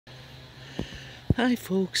Hi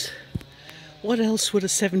folks, what else would a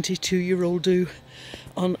 72-year-old do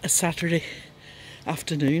on a Saturday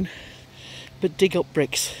afternoon but dig up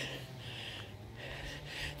bricks?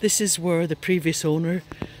 This is where the previous owner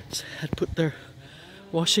had put their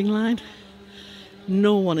washing line.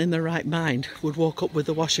 No one in their right mind would walk up with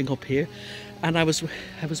the washing up here, and I was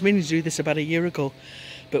meaning to do this about a year ago,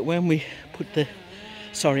 but when we put the...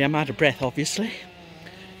 Sorry, I'm out of breath obviously.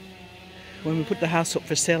 When we put the house up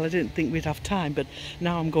for sale, I didn't think we'd have time, but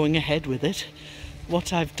now I'm going ahead with it.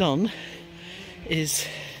 What I've done is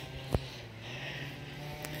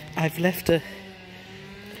I've left a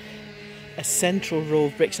central row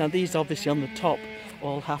of bricks. Now these obviously on the top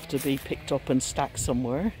all have to be picked up and stacked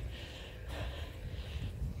somewhere,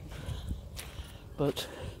 but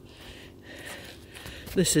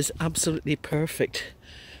this is absolutely perfect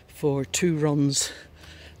for 2 runs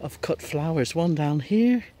of cut flowers, one down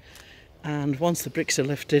here, and once the bricks are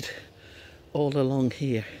lifted, all along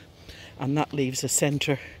here, and that leaves a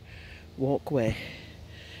centre walkway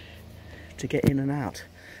to get in and out.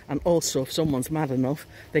 And also, if someone's mad enough,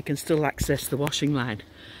 they can still access the washing line.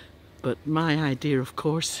 But my idea, of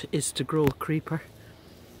course, is to grow a creeper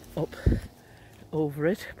up over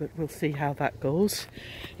it, but we'll see how that goes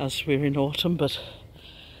as we're in autumn. But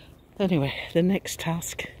anyway, the next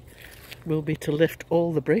task will be to lift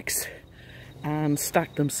all the bricks and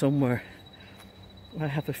stack them somewhere. I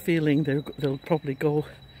have a feeling they'll probably go,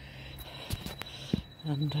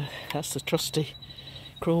 and that's the trusty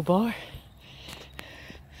crowbar.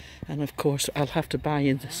 And of course I'll have to buy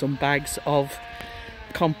in some bags of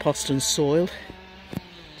compost and soil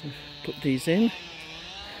to put these in.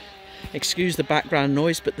 Excuse the background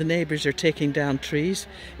noise, but the neighbours are taking down trees.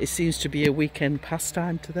 It seems to be a weekend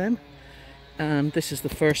pastime to them. And this is the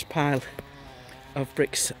first pile of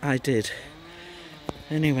bricks I did.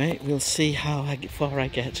 Anyway, we'll see how far I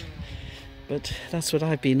get. But that's what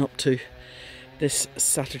I've been up to this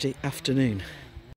Saturday afternoon.